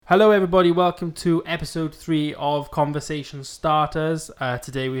Hello everybody, welcome to episode 3 of Conversation Starters.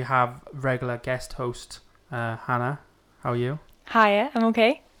 Today we have regular guest host Hannah. How are you? Hiya, I'm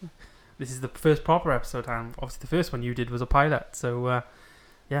okay. This is the first proper episode, and obviously the first one you did was a pilot, so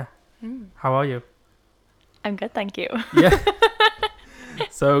how are you? I'm good, thank you. Yeah.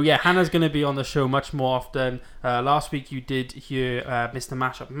 So Hannah's going to be on the show much more often. Last week you did hear Mr.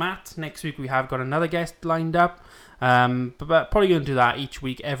 Mashup Matt. Next week we have got another guest lined up. But probably going to do that each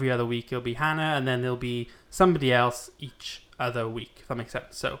week. Every other week it'll be Hannah, and then there'll be somebody else each other week, if that makes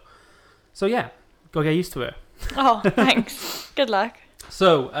sense. So yeah, go get used to it. Oh, thanks. Good luck.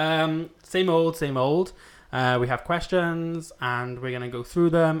 So, same old. We have questions, and we're going to go through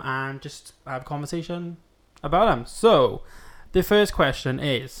them and just have a conversation about them. So, the first question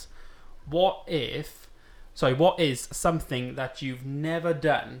is, what is something that you've never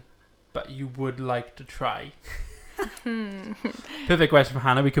done, but you would like to try? Perfect question for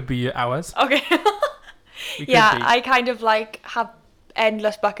Hannah. We could be hours. Okay. I kind of have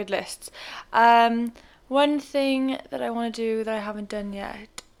endless bucket lists. One thing that I want to do that I haven't done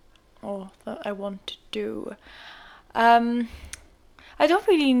yet, or that I want to do, I don't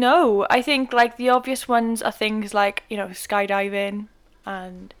really know. I think the obvious ones are things like skydiving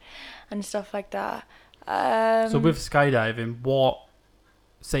and stuff like that. So with skydiving,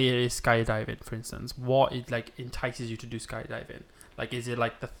 say it is skydiving, for instance, what entices you to do skydiving? Is it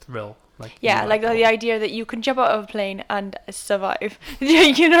the thrill? The idea that you can jump out of a plane and survive.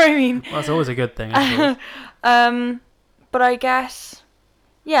 You know what I mean? Well, that's always a good thing, I suppose. But I guess,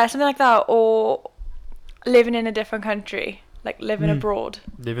 something like that, or living in a different country, living abroad.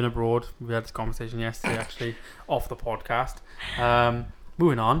 Living abroad. We had this conversation yesterday, actually, off the podcast.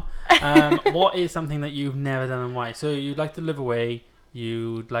 Moving on. What is something that you've never done and why? So you'd like to live away.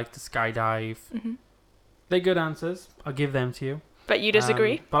 You'd like to skydive. Mm-hmm. They're good answers. I'll give them to you. But you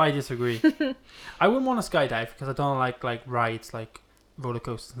disagree? But I disagree. I wouldn't want to skydive because I don't like rides, like roller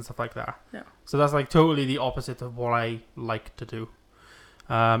coasters and stuff like that. No. So that's totally the opposite of what I like to do.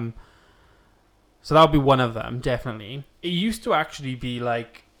 So that would be one of them, definitely. It used to actually be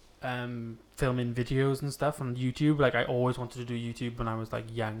filming videos and stuff on YouTube. I always wanted to do YouTube when I was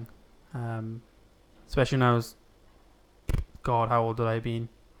young. Especially when I was... God, how old had I been?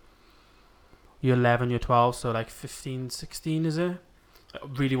 You're 11, you're 12, so 15, 16, is it? I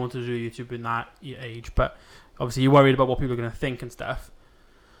really wanted to do YouTube in that age, but obviously you're worried about what people are going to think and stuff.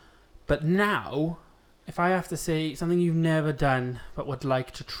 But now, if I have to say something you've never done but would like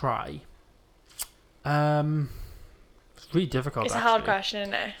to try, it's really difficult. It's a hard question,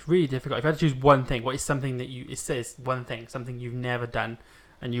 isn't it? It's really difficult. If I had to choose one thing, what is something that it says one thing, something you've never done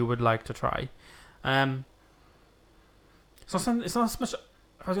and you would like to try? It's not so much.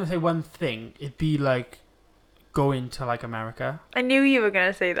 If I was going to say one thing, it'd be going to America. I knew you were going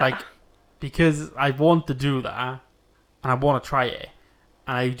to say that. Because I want to do that and I want to try it.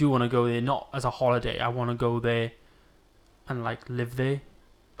 And I do want to go there, not as a holiday. I want to go there and live there,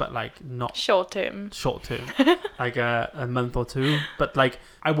 but not short term. A month or two. But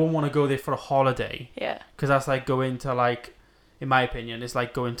I won't want to go there for a holiday. Yeah. Because that's going to in my opinion, it's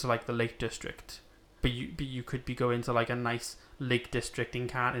going to the Lake District. But you could be going to a nice lake district in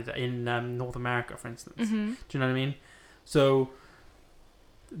Canada, in North America, for instance. Mm-hmm. Do you know what I mean? So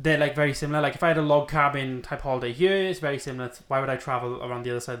they're very similar. If I had a log cabin type holiday here, it's very similar to why would I travel around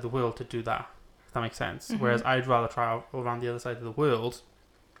the other side of the world to do that? If that makes sense. Mm-hmm. Whereas I'd rather travel around the other side of the world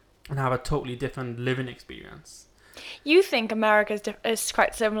and have a totally different living experience. You think America is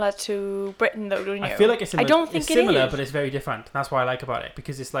quite similar to Britain, though, don't you? I feel like it's similar. I don't think it's similar, is. But it's very different. That's what I like about it,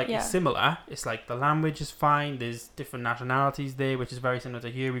 because it's it's similar. It's the language is fine. There's different nationalities there, which is very similar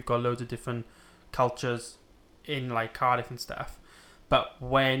to here. We've got loads of different cultures in Cardiff and stuff. But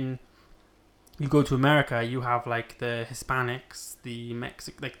when you go to America, you have the Hispanics, the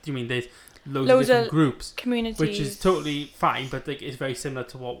Mexican. There's loads of different groups, communities, which is totally fine. But it's very similar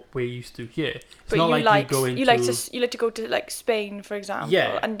to what we're used to here. It's but not you like to go to Spain, for example,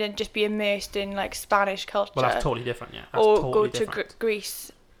 and then just be immersed in Spanish culture. Well, that's totally different, yeah. That's or totally go different. to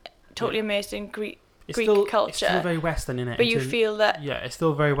Greece, totally immersed in Greek culture. It's still very Western, innit? But you feel that it's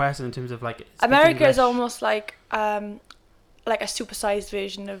still very Western in terms of America is almost like a supersized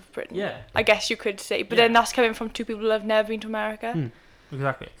version of Britain. Yeah, I guess you could say. But then that's coming from two people who have never been to America.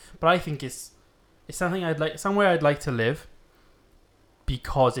 Exactly. But I think it's something somewhere I'd like to live,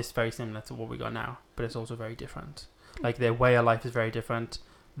 because it's very similar to what we got now, but it's also very different. Their way of life is very different.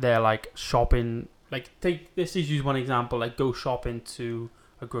 They're shopping. Let's just use one example. Go shopping to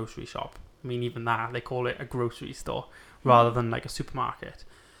a grocery shop. I mean, even that, they call it a grocery store rather than a supermarket.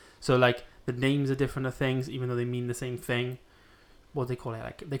 So the names are different of things, even though they mean the same thing. what do they call it?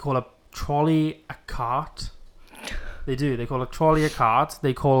 Like they call a trolley a cart. They do. They call a trolley a cart.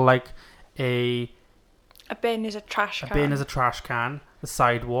 They call like a bin is a trash can. A bin is a trash can. The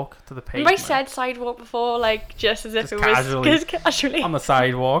sidewalk to the pavement. Have I said sidewalk before? Like just as if just it casually, was casually on the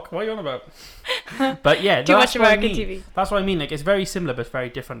sidewalk. What are you on about? But yeah, too much American TV. That's what I mean. Like it's very similar but very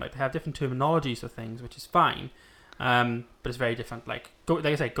different. Like they have different terminologies for things, which is fine. But it's very different. Like like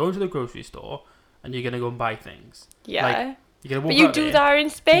I said, go to the grocery store and you're gonna go and buy things. Yeah. Like, you're gonna walk but you out do there, that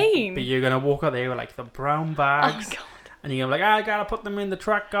in Spain. But you're gonna walk out there with like the brown bags. Oh my god. And you're gonna be like, I gotta put them in the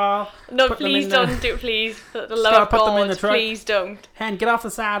truck, girl. No, please don't do. Please, for the love of God, please don't. Hen, get off the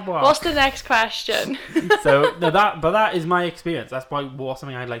sidewalk. What's the next question? So that is my experience. That's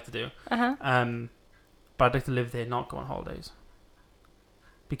something I'd like to do. Uh-huh. But I'd like to live there, not go on holidays,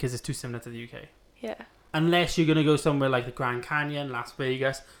 because it's too similar to the UK. Yeah. Unless you're gonna go somewhere like the Grand Canyon, Las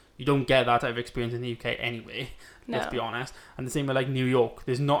Vegas, you don't get that type of experience in the UK anyway. No. Let's be honest. And the same with like New York.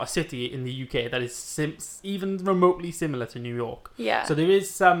 There's not a city in the UK that is even remotely similar to New York. Yeah. So there is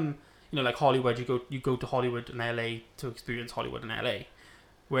some, like Hollywood. You go to Hollywood and LA to experience Hollywood and LA,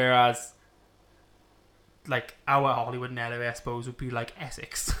 whereas like our Hollywood and LA, I suppose, would be like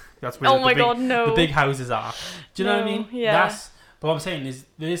Essex. That's where the big houses are. Do you know what I mean? Yeah. But what I'm saying is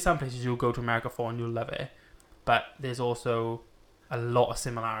there is some places you'll go to America for and you'll love it, but there's also a lot of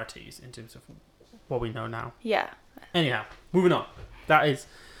similarities in terms of what we know now. Yeah. Anyhow, moving on. That is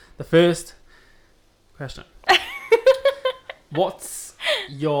the first question. What's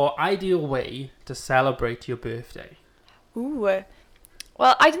your ideal way to celebrate your birthday? Ooh.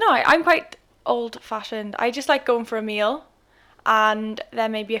 Well, I don't know. I'm quite old-fashioned. I just like going for a meal and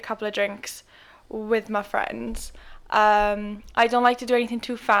then maybe a couple of drinks with my friends. I don't like to do anything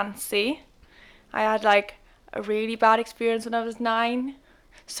too fancy. I had like a really bad experience when I was 9,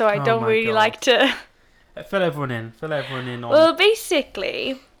 so I don't really like to fill everyone in on... Well,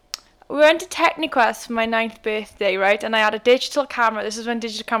 basically we went to Techniquest for my 9th birthday, right? And I had a digital camera. This is when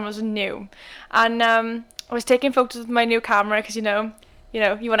digital cameras were new, and I was taking photos with my new camera because you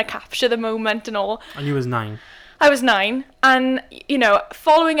want to capture the moment and all. And you was 9. I was 9, and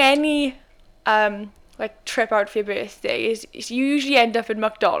following any like trip out for your birthday is you usually end up in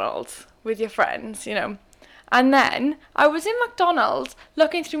McDonald's with your friends, And then I was in McDonald's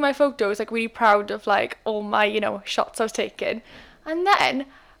looking through my photos, like really proud of like all my, shots I was taking. And then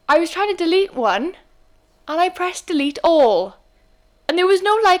I was trying to delete one and I pressed delete all. And there was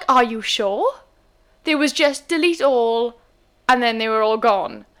no like, are you sure? There was just delete all and then they were all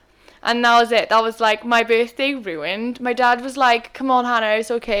gone. And that was it. That was like my birthday ruined. My dad was like, come on, Hannah,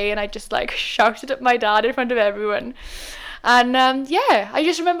 it's okay. And I just like shouted at my dad in front of everyone. And I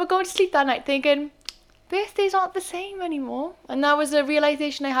just remember going to sleep that night thinking, birthdays aren't the same anymore. And that was a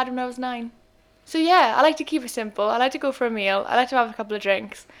realization I had when I was 9. So yeah, I like to keep it simple. I like to go for a meal. I like to have a couple of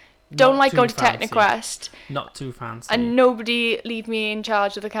drinks. Don't like going to Techniquest. Not too fancy. And nobody leave me in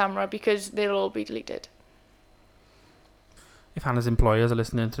charge of the camera because they'll all be deleted. If Hannah's employers are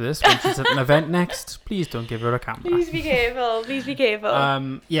listening to this when she's at an event next, please don't give her a camera. Please be careful. Please be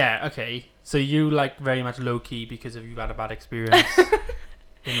careful. Yeah, okay. So you like very much low key because you've had a bad experience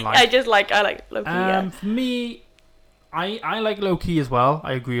in life. I like low key. Yeah. For me, I like low key as well.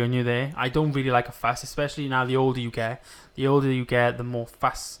 I agree on you there. I don't really like a fuss, especially now. The older you get, the more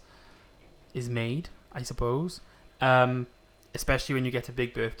fuss is made, I suppose. Especially when you get to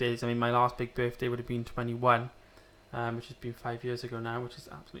big birthdays. I mean, my last big birthday would have been 21. Which has been 5 years ago now, which is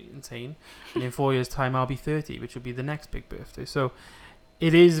absolutely insane. And in 4 years' time, I'll be 30, which will be the next big birthday. So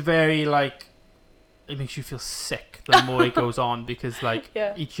it is very, like, it makes you feel sick the more it goes on, because, like,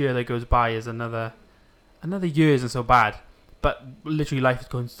 each year that goes by is another year isn't so bad. But literally, life is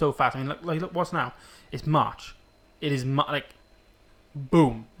going so fast. I mean, look what's now? It's March. It is, like,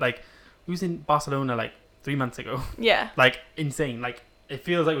 boom. Like, we was in Barcelona, like, 3 months ago. Yeah. Like, insane. Like, it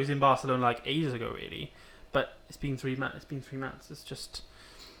feels like we was in Barcelona, like, ages ago, really. But it's been 3 months.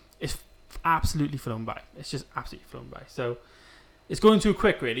 It's absolutely flown by. It's just absolutely flown by. So it's going too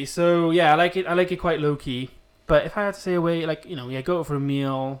quick, really. So yeah, I like it quite low key. But if I had to say away, like, go out for a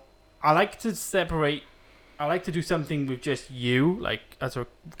meal. I like to separate. I like to do something with just you, like as a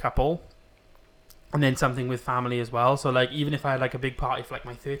couple, and then something with family as well. So like, even if I had like a big party for like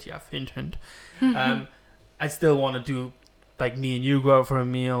my 30th, hint, I still want to do. Like me and you go out for a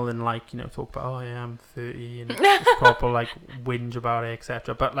meal and like talk about I'm 30 and just proper like whinge about it,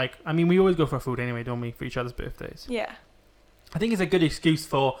 etc. But like we always go for food anyway, don't we, for each other's birthdays? Yeah. I think it's a good excuse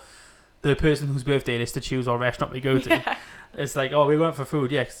for the person whose birthday it is to choose what restaurant we go to. Yeah. It's like, we went for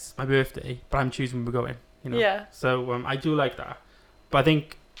food, yes, it's my birthday, but I'm choosing where we're going. Yeah. So I do like that, but I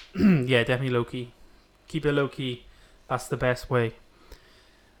think definitely low key. Keep it low key. That's the best way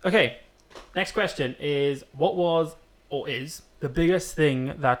Okay, next question is, what was or is the biggest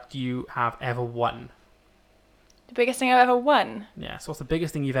thing that you have ever won? The biggest thing I've ever won? Yeah, so what's the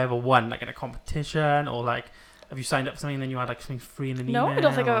biggest thing you've ever won? Like in a competition, or like, have you signed up for something and then you had like something free in an email? No, I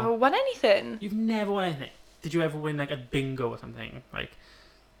don't think I've ever won anything. You've never won anything? Did you ever win like a bingo or something? Like,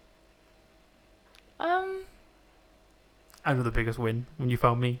 I know the biggest win when you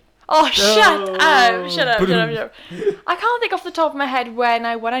found me. Oh, shut up. I can't think off the top of my head when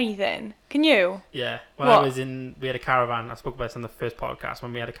I won anything. Can you? Yeah. Well, we had a caravan. I spoke about this on the first podcast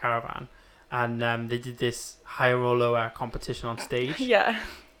when we had a caravan. And they did this higher or lower competition on stage. Yeah.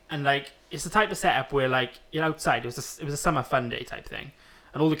 And like, it's the type of setup where like, you're outside. It was a summer fun day type thing.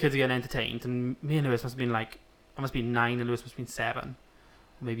 And all the kids are getting entertained. And me and Lewis must have been like, I must have been 9 and Lewis must have been 7.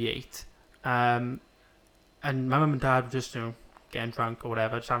 Or maybe 8. And my mum and dad were just, getting drunk or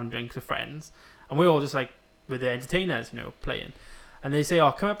whatever, just having drinks with friends. And we're all just like, with the entertainers, playing. And they say,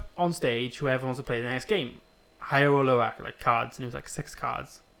 come up on stage, whoever wants to play the next game. Higher or lower, like cards. And it was like 6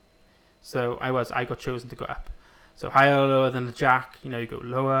 cards. So I got chosen to go up. So higher or lower than a jack, you go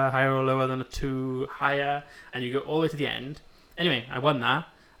lower, higher or lower than a 2, higher, and you go all the way to the end. Anyway, I won that.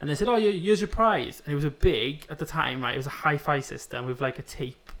 And they said, here's your prize. And it was a big, at the time, right, it was a hi-fi system with like a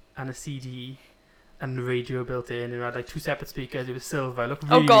tape and a CD and the radio built in. And it had like 2 separate speakers. It was silver. It looked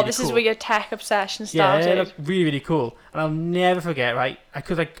really, God, really this cool. is where your tech obsession started. Yeah, it looked really, really cool. And I'll never forget, right,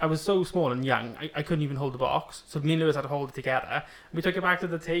 because I was so small and young, I couldn't even hold the box. So me and Lewis had to hold it together. We took it back to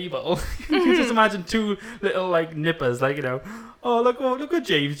the table. You can just imagine 2 little like nippers, like, look what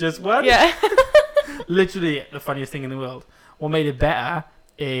James just won. Yeah. Literally the funniest thing in the world. What made it better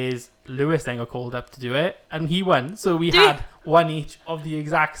is Lewis then got called up to do it, and he won. So we had one each of the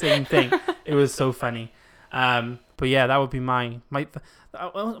exact same thing. It was so funny. But yeah, that would be my.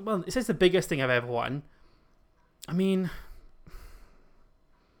 Well, it says the biggest thing I've ever won. I mean,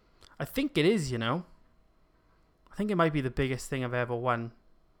 I think it is. I think it might be the biggest thing I've ever won.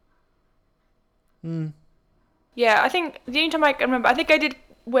 Yeah, I think the only time I can remember, I think I did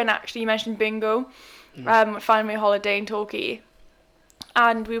win actually. You mentioned bingo. Family holiday in Torquay.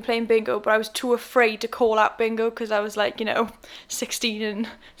 And we were playing bingo, but I was too afraid to call out bingo because I was like, 16 and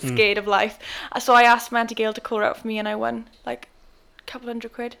scared of life. So I asked my Auntie Gail to call it out for me, and I won like a couple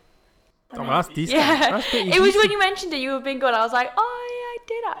 $100. Oh, that's decent. Yeah, that's pretty it was decent. when you mentioned it, you were bingo, and I was like, oh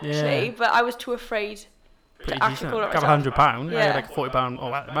yeah, I did actually, but I was too afraid to actually call it out. A couple £100. Yeah. I had like £40.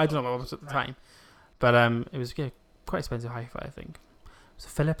 Or I don't know what it was at the time, but it was quite expensive hi-fi. I think it was a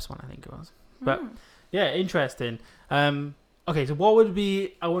Philips one. I think it was, but yeah, interesting. Okay, so what would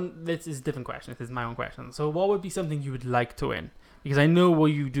be... This is a different question. This is my own question. So what would be something you would like to win? Because I know what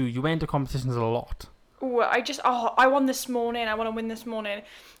you do. You enter competitions a lot. I won this morning. I want to win this morning.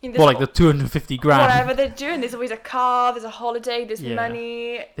 Like the 250 grand? Whatever they're doing. There's always a car, there's a holiday, there's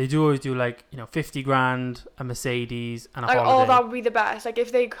money. They do always do 50 grand, a Mercedes, and a holiday. Oh, that would be the best. Like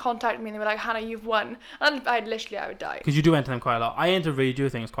if they contacted me and they were like, Hannah, you've won. And I would die. Because you do enter them quite a lot. I enter radio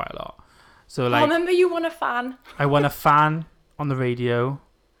things quite a lot. So I remember you won a fan. I won a fan on the radio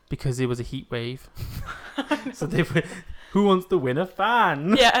because it was a heat wave. So they were, who wants to win a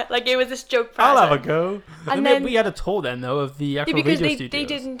fan? Yeah, like it was this joke present. I'll have a go. And then we had a tour then though of the actual radio studios. They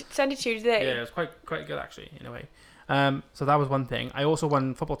didn't send it to you, did they? Yeah, it was quite good actually in a way. So that was one thing. I also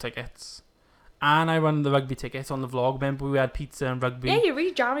won football tickets. And I won the rugby tickets on the vlog. Remember we had pizza and rugby? Yeah, you're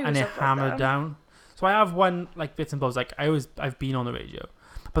really jamming with and stuff it hammered down. So I have won like bits and bobs. Like I've been on the radio.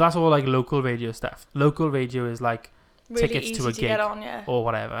 But that's all like local radio stuff. Local radio is like really tickets to a gig on, or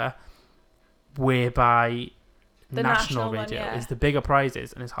whatever, whereby the national radio is the bigger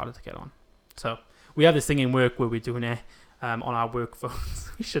prizes and it's harder to get on. So we have this thing in work where we're doing it on our work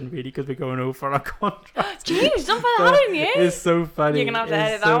phones. We shouldn't really because we're going over our contract. Jeez, don't put that on you. It's so funny. You're gonna have to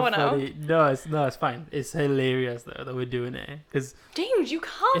edit that one out. No, it's fine. It's hilarious though that we're doing it because James, you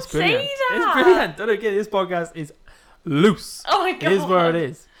can't say that. It's brilliant. Don't get this podcast is loose. Oh my god, it is where it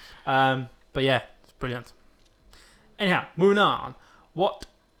is. But yeah, it's brilliant. Anyhow, moving on. What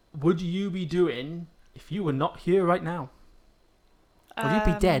would you be doing if you were not here right now? Well,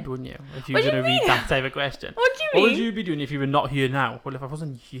 you'd be dead, wouldn't you? If you were going to read that type of question. What do you mean? What would you be doing if you were not here now? Well, if I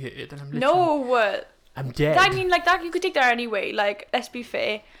wasn't here, then I'm literally... No. I'm dead. I mean, like that, you could take that anyway. Like, let's be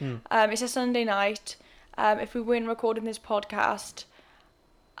fair. It's a Sunday night. If we weren't recording this podcast,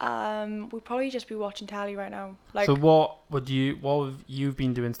 we'd probably just be watching telly right now. Like, so what have you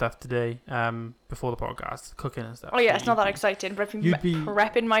been doing stuff today before the podcast, cooking and stuff? Oh yeah, it's not that exciting, but I've been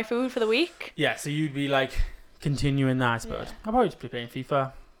prepping my food for the week. Yeah, so you'd be like continuing that, I suppose. Yeah. I'll probably just be playing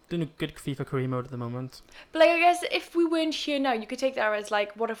FIFA. Doing a good FIFA career mode at the moment. But like, I guess if we weren't here now, you could take that as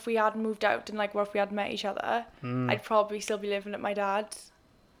like, what if we had moved out and like, what if we had met each other? I'd probably still be living at my dad's.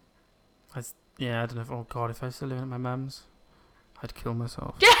 I don't know. Oh God, if I was still living at my mum's, I'd kill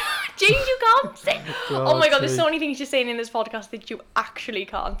myself. James, you can't say. Oh my God, there's so many things you're saying in this podcast that you actually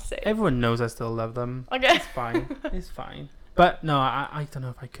can't say. Everyone knows I still love them. Okay. It's fine. It's fine. But no, I don't know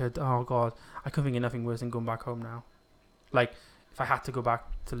if I could. Oh God, I couldn't think of nothing worse than going back home now. Like, if I had to go back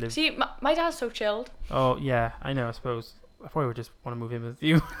to live. See, my dad's so chilled. Oh yeah, I know. I suppose I probably would just want to move in with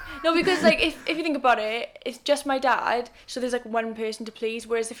you. No, because like if you think about it, it's just my dad, so there's like one person to please.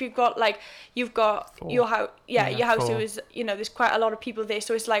 Whereas if you've got Four. your house, your house, four. is there's quite a lot of people there,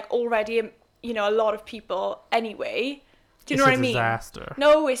 so it's like already a lot of people anyway. Do you know what I mean? It's a disaster.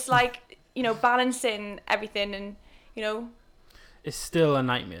 No, it's like balancing everything, and It's still a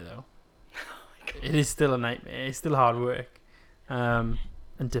nightmare though. It is still a nightmare. It's still hard work, and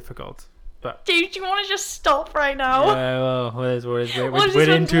difficult. But dude, do you want to just stop right now? Yeah, well, we're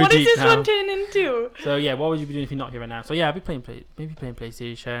in too What deep is this now. one turning into? So yeah, what would you be doing if you're not here right now? So yeah, I'd be playing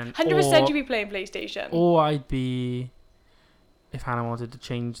PlayStation. 100% you'd be playing PlayStation. Or I'd be, if Hannah wanted to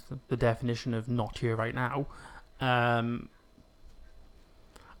change the definition of not here right now, do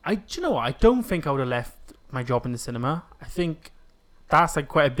you know what? I don't think I would have left my job in the cinema. I think that's like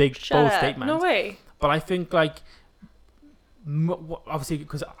quite a big bold statement. No way. But I think like, obviously,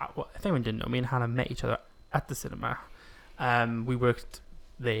 because if anyone didn't know, me and Hannah met each other at the cinema. We worked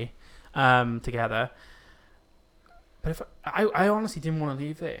there together. But if I honestly didn't want to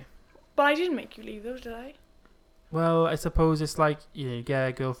leave there. But I didn't make you leave though, did I? Well, I suppose it's like you get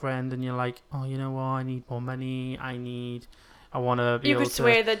a girlfriend and you're like, oh, you know what? I need more money. I want to be able to... You could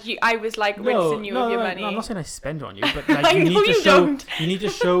swear that I was like rinsing you of your money. No, I'm not saying I spend it on you, but like You need to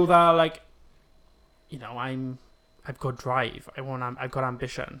show that like, I've got drive. I've got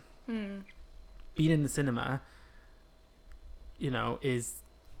ambition. Being in the cinema, is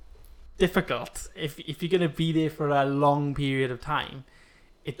difficult. If you're gonna be there for a long period of time,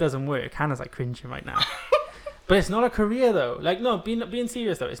 it doesn't work. Hannah's like cringing right now. But it's not a career though. Like no, being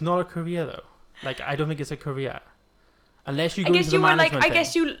serious though, it's not a career though. Like I don't think it's a career. Unless you go into the management thing.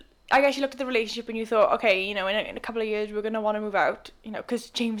 I guess you looked at the relationship and you thought, okay, in a couple of years we're gonna want to move out, because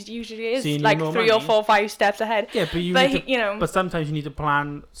James usually is like 3 or 4, 5 steps ahead. Yeah, but sometimes you need to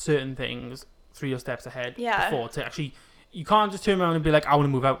plan certain things 3 or steps ahead before to actually. You can't just turn around and be like, I want to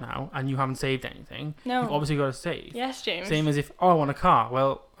move out now, and you haven't saved anything. No, you've obviously got to save. Yes, James. Same as if, I want a car.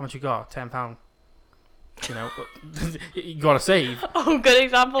 Well, how much you got? £10. You got to save. Oh, good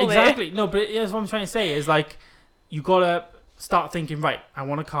example. Exactly. There. No, but that's what I'm trying to say is like, you got to start thinking, right, I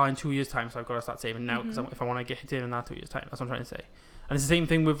want a car in 2 years' time, so I've got to start saving now, because if I want to get it in that 2 years' time, that's what I'm trying to say. And it's the same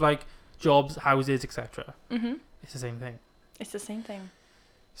thing with like jobs, houses, etc. It's the same thing. It's the same thing.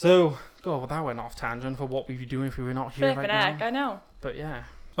 So, God, well, that went off tangent for what we'd be doing if we were not here right now. I know. But yeah.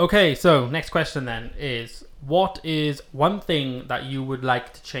 Okay, so next question then is, what is one thing that you would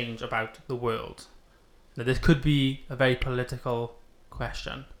like to change about the world? Now, this could be a very political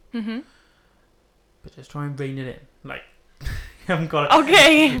question. But just try and rein it in. Like, you haven't got to...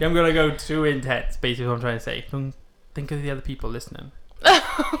 Okay. You haven't got to go too intense, basically what I'm trying to say. Don't think of the other people listening.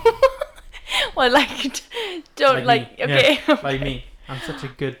 Well, don't like me. okay. Yeah, like me. I'm such a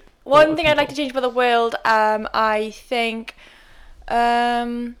good... One thing I'd like to change about the world, I think,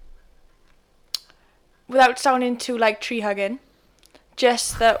 without sounding too like tree hugging,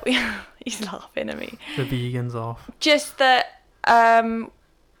 just that we... He's laughing at me. The vegans off. Just that,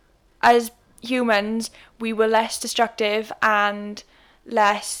 as humans, we were less destructive and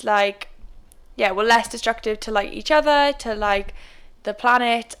less less destructive to like each other, to like the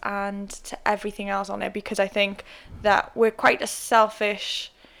planet and to everything else on it, because I think that we're quite a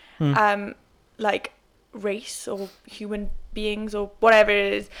selfish like race or human beings or whatever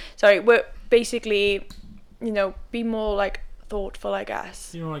it is. Sorry, we're basically, be more like thoughtful, I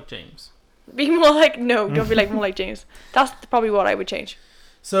guess. You don't like James? Be more like, no, don't be like more like James. That's probably what I would change.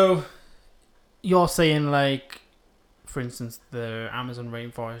 So you're saying like, for instance, the Amazon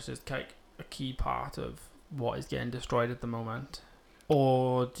rainforest is like a key part of what is getting destroyed at the moment.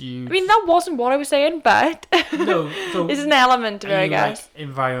 Or do you... I mean, that wasn't what I was saying, but... No, so... It's an element of it, I guess. Like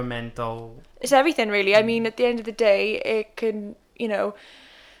environmental... It's everything, really. I mean, at the end of the day, it can,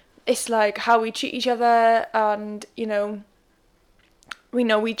 it's like how we treat each other and,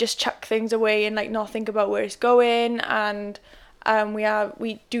 we just chuck things away and, like, not think about where it's going, and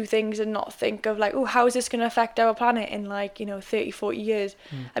we do things and not think of, like, oh, how is this going to affect our planet in, like, 30, 40 years?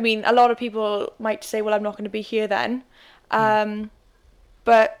 I mean, a lot of people might say, well, I'm not going to be here then.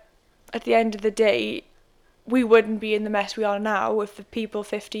 But at the end of the day, we wouldn't be in the mess we are now if the people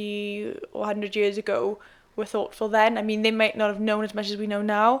 50 or 100 years ago were thoughtful then. I mean, they might not have known as much as we know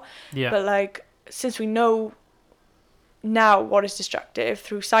now. Yeah. But, like, since we know now what is destructive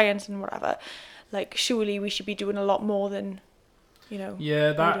through science and whatever, like surely we should be doing a lot more than,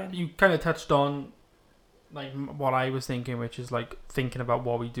 Yeah, that you kind of touched on, like what I was thinking, which is like thinking about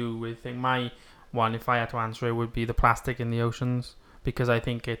what we do with things. My one, if I had to answer it, would be the plastic in the oceans, because I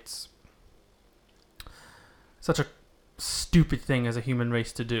think it's such a stupid thing as a human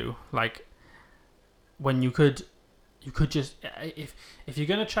race to do. Like, when you could just, if you're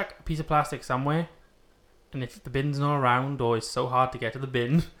gonna chuck a piece of plastic somewhere, and if the bin's not around or it's so hard to get to the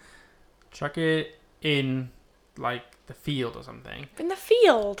bin, chuck it in like the field or something. In the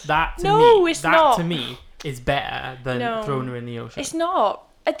field? That to me is better than throwing her in the ocean. It's not.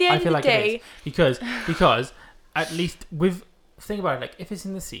 At the end of the day, because at least think about it, like if it's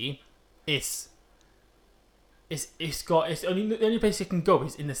in the sea, it's only the only place it can go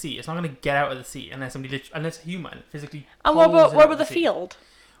is in the sea. It's not going to get out of the sea unless unless a human physically. And what about the field?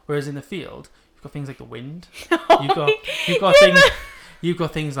 Whereas in the field, you've got things like the wind. No, You've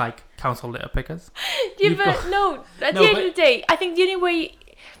got things like council litter pickers. At the end of the day, I think the only way.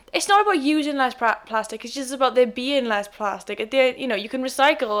 It's not about using less plastic. It's just about there being less plastic. You can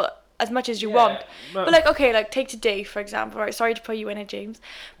recycle as much as you want. But take today, for example. Right, sorry to put you in it, James.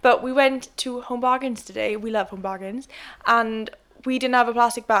 But we went to Home Bargains today. We love Home Bargains. And we didn't have a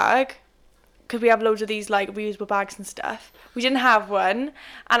plastic bag because we have loads of these like reusable bags and stuff. We didn't have one.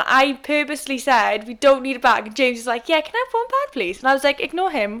 And I purposely said, we don't need a bag. And James was like, yeah, can I have one bag, please? And I was like,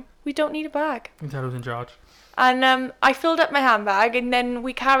 ignore him. We don't need a bag. Until who's in charge. And I filled up my handbag, and then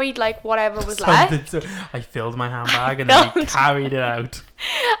we carried like whatever was left. I filled my handbag and then we carried it out.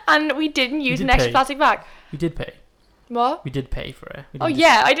 And we didn't use an extra plastic bag. We did pay. What? We did pay for it.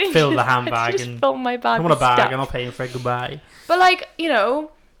 I didn't fill the handbag and fill my bag. I want a bag stuff. And I'll pay for it. Goodbye. But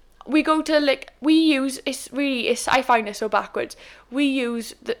we go to I find it so backwards. We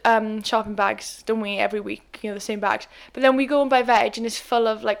use the shopping bags, don't we, every week, the same bags. But then we go and buy veg and it's full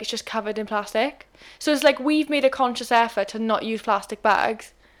of it's just covered in plastic. So it's like we've made a conscious effort to not use plastic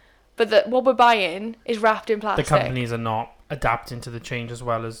bags, but what we're buying is wrapped in plastic. The companies are not adapting to the change as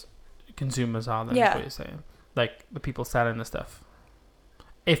well as consumers are, then, is what you're saying. Like the people selling the stuff.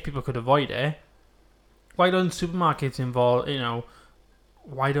 If people could avoid it, why don't supermarkets involve,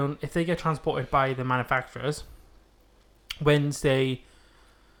 if they get transported by the manufacturers, when say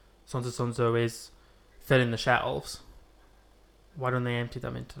so is filling the shelves, why don't they empty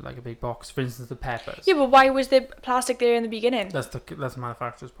them into like a big box? For instance, the peppers. Yeah, but why was the plastic there in the beginning? That's the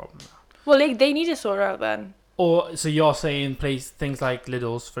manufacturer's problem now. Well, they need to sort it out then. Or so you're saying, things like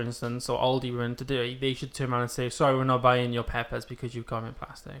Lidl's, for instance, or Aldi were to do it, they should turn around and say, sorry, we're not buying your peppers because you've got them in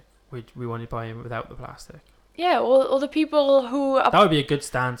plastic. We want to buy them without the plastic. Yeah, or the people who... That would be a good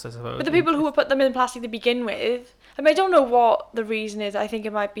stance, I suppose. But the people who would put them in plastic to begin with... I mean, I don't know what the reason is. I think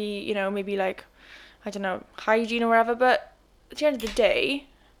it might be, maybe like, I don't know, hygiene or whatever. But at the end of the day...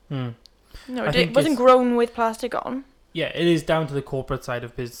 it wasn't grown with plastic on. Yeah, it is down to the corporate side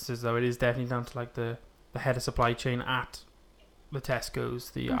of businesses, though. It is definitely down to like the head of supply chain at the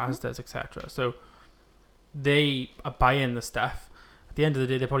Tesco's, the Asda's, etc. So they are buying the stuff. At the end of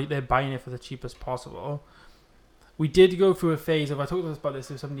the day, they're buying it for the cheapest possible. We did go through a phase of, I talked about this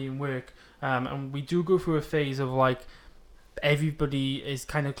with somebody in work, and we do go through a phase of like everybody is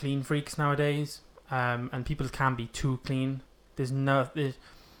kind of clean freaks nowadays, and people can be too clean. There's nothing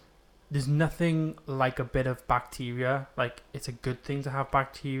like a bit of bacteria. Like, it's a good thing to have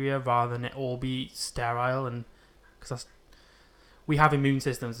bacteria rather than it all be sterile, and because we have immune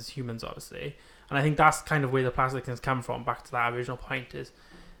systems as humans, obviously, and I think that's kind of where the plastic things come from. Back to that original point is,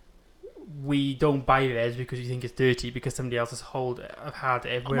 we don't buy veg because you think it's dirty because somebody else has had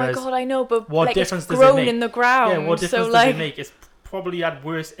it. Whereas, oh my god, I know, but what difference it's grown does it make? In the ground. Yeah, what difference does it make? It's probably had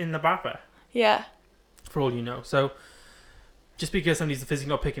worse in the wrapper. Yeah. For all you know. So, just because somebody's physically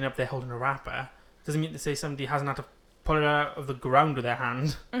not picking up, they're holding a wrapper, doesn't mean to say somebody hasn't had to pull it out of the ground with their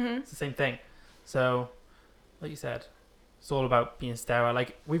hand. Mm-hmm. It's the same thing. So, like you said, it's all about being sterile.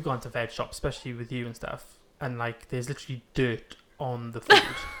 Like, we've gone to veg shops, especially with you and stuff, and like, there's literally dirt on the food.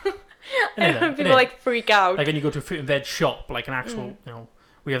 And people freak out. Like when you go to a fruit and veg shop, like an actual,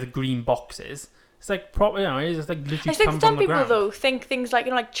 we have the green boxes. It's like proper, it's just like literally. I think some people though think things like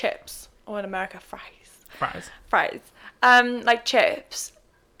like chips, or in America fries. Like chips,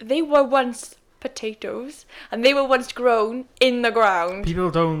 they were once potatoes, and they were once grown in the ground. People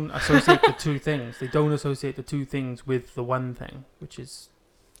don't associate the two things. They don't associate the two things with the one thing, which is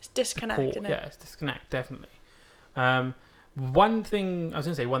it's disconnect. Isn't it? Yeah, it's disconnect definitely. One thing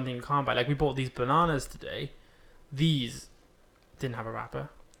you can't buy. Like, we bought these bananas today. These didn't have a wrapper.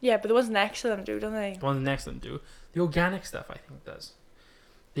 Yeah, but the ones next to them do, don't they? The ones next to them do. The organic stuff, I think, does.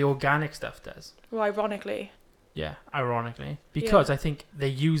 The organic stuff does. Well, ironically. Yeah, ironically. Because I think they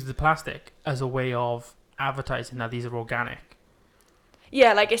use the plastic as a way of advertising that these are organic.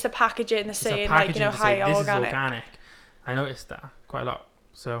 Yeah, like it's the packaging, they're saying, like, you know, high this organic. is organic. I noticed that quite a lot.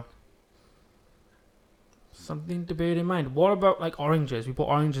 So, something to bear in mind. What about, like, oranges? We bought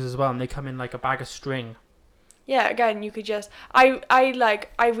oranges as well, and they come in, like, a bag of string. Yeah, again, you could just... I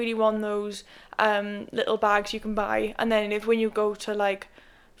really want those little bags you can buy. And then when you go to, like,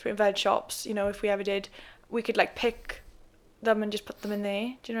 fruit and veg shops, you know, if we ever did, we could, like, pick them and just put them in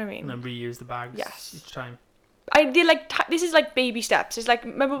there. Do you know what I mean? And then reuse the bags each time. This is like baby steps. It's like,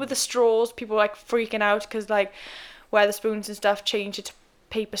 remember with the straws, people were like freaking out because like Wetherspoons and stuff changed it to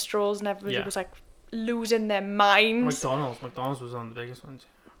paper straws and everybody was like losing their minds. McDonald's was one of the biggest ones.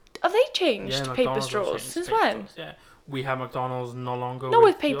 Have they changed paper straws? Since when? Straws. Yeah, we have McDonald's no longer. Not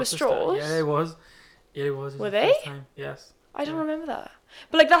with paper straws. Yeah, it was. It was. Were they? Time. Yes. I don't remember that.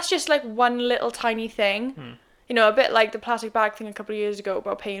 But like that's just like one little tiny thing. You know, a bit like the plastic bag thing a couple of years ago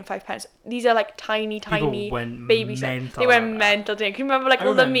about paying 5 pence. These are like tiny baby steps. They went mental. Can you remember like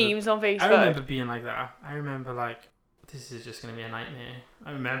all the memes on Facebook? I remember being like that. I remember like, this is just gonna be a nightmare.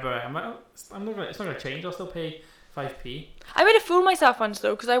 I remember I'm like, it's not gonna change. I'll still pay 5p. I made a fool of myself once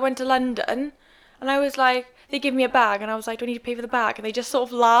though because I went to London and I was like, they gave me a bag and I was like, do I need to pay for the bag? And they just sort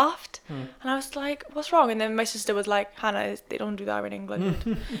of laughed. And I was like, what's wrong? And then my sister was like, Hannah, they don't do that in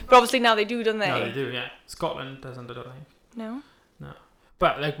England. But obviously now they do, don't they? No, they do, yeah. Scotland doesn't do that, I think. No? No.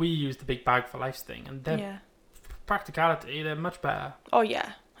 But like we use the big bag for life thing and they're practicality, they're much better. Oh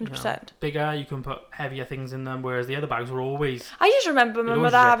yeah, 100%. You know, bigger, you can put heavier things in them, whereas the other bags were always... I just remember my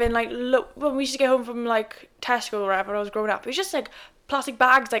mother having like, when we used to get home from like Tesco or wherever I was growing up, it was just like plastic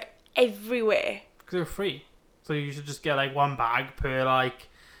bags like everywhere. Because they were free. So you should just get like one bag per like...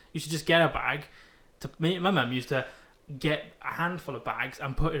 You should just get a bag. My mum used to get a handful of bags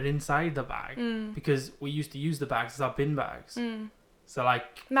and put it inside the bag because we used to use the bags as our bin bags. So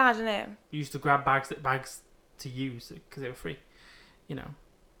like... Mad, isn't it? You used to grab bags to use because they were free. You know.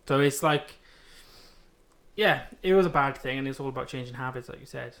 So it's like... Yeah, it was a bad thing and it's all about changing habits like you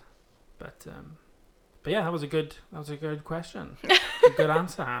said. But yeah, that was a good question. A good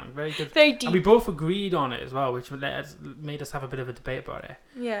answer, Hannah. Very good. Very deep. And we both agreed on it as well, which made us have a bit of a debate about it.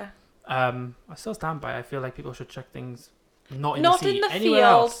 Yeah. I still stand by. I feel like people should chuck things not in the sea. In the anywhere field,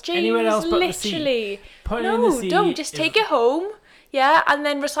 else. James, anywhere else but literally. the sea. Put no, it in the sea. Don't. Just take it home. Yeah, and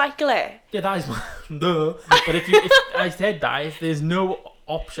then recycle it. Yeah, that is duh. But if I said that, if there's no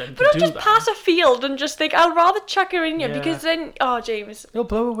option to do that. But don't just pass a field and just think, I'll rather chuck her in here because then, James. It'll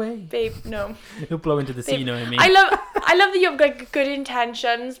blow away. Babe, no. It'll blow into the sea, you know what I mean? I love that you have like good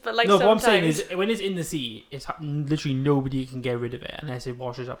intentions, but like sometimes... what I'm saying is, when it's in the sea, it's literally nobody can get rid of it unless it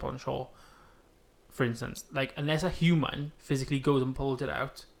washes up on shore. For instance, like unless a human physically goes and pulls it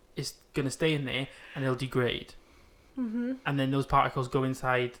out, it's going to stay in there and it'll degrade. Mm-hmm. And then those particles go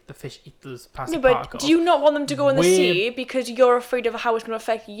inside the fish, eat those plastic particles. Do you not want them to go in the sea because you're afraid of how it's going to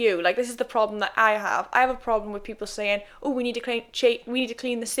affect you? Like, this is the problem that I have. I have a problem with people saying, "Oh, we need to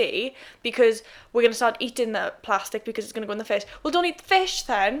clean the sea because we're going to start eating the plastic because it's going to go in the fish." Well, don't eat the fish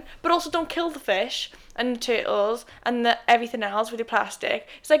then, but also don't kill the fish and the turtles and everything else with your plastic.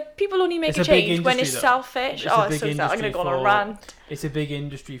 It's like people only make a change when it's selfish. It's so sad. I'm going to go on a rant. It's a big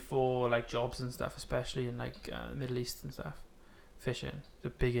industry for like jobs and stuff, especially in like Middle East and stuff. Fishing, it's a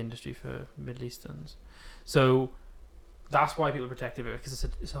big industry for Middle Easterns, so that's why people are protective of it because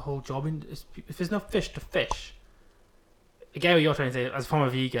it's a whole job. If there's no fish to fish, I get what you're trying to say as from a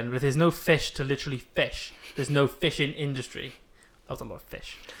vegan, but if there's no fish to literally fish, there's no fishing industry. That was a lot of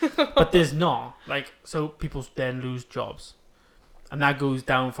fish, but there's not so people then lose jobs. And that goes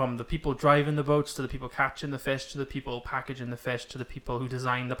down from the people driving the boats to the people catching the fish to the people packaging the fish to the people who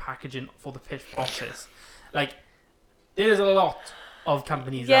design the packaging for the fish process. Like, there's a lot of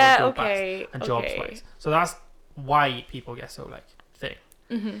companies that go bust and jobs wise. So that's why people get so thick.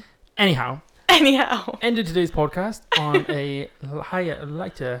 Mm-hmm. Anyhow, ended today's podcast on a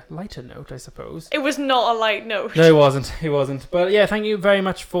lighter note, I suppose. It was not a light note. No, it wasn't. But yeah, thank you very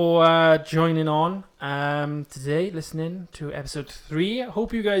much for joining on today, listening to episode 3. I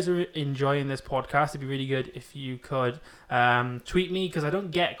hope you guys are enjoying this podcast. It'd be really good if you could tweet me, because I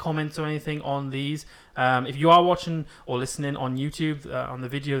don't get comments or anything on these. If you are watching or listening on YouTube on the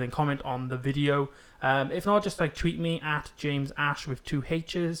video, then comment on the video. If not, just tweet me at James Ash with 2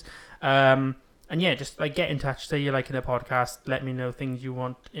 H's. And yeah, just get in touch. Say you're liking the podcast. Let me know things you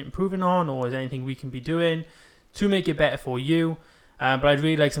want improving on, or is there anything we can be doing to make it better for you. But I'd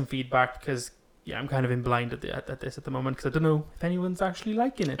really like some feedback because I'm kind of in blind at this at the moment because I don't know if anyone's actually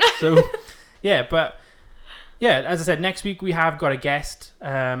liking it. So yeah, but yeah, as I said, next week we have got a guest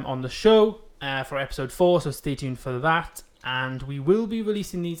on the show. for episode 4, so stay tuned for that. And we will be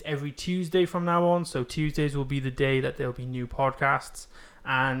releasing these every Tuesday from now on, so Tuesdays will be the day that there'll be new podcasts.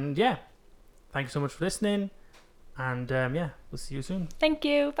 And yeah, thank you so much for listening, and we'll see you soon. Thank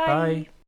you. Bye. Bye.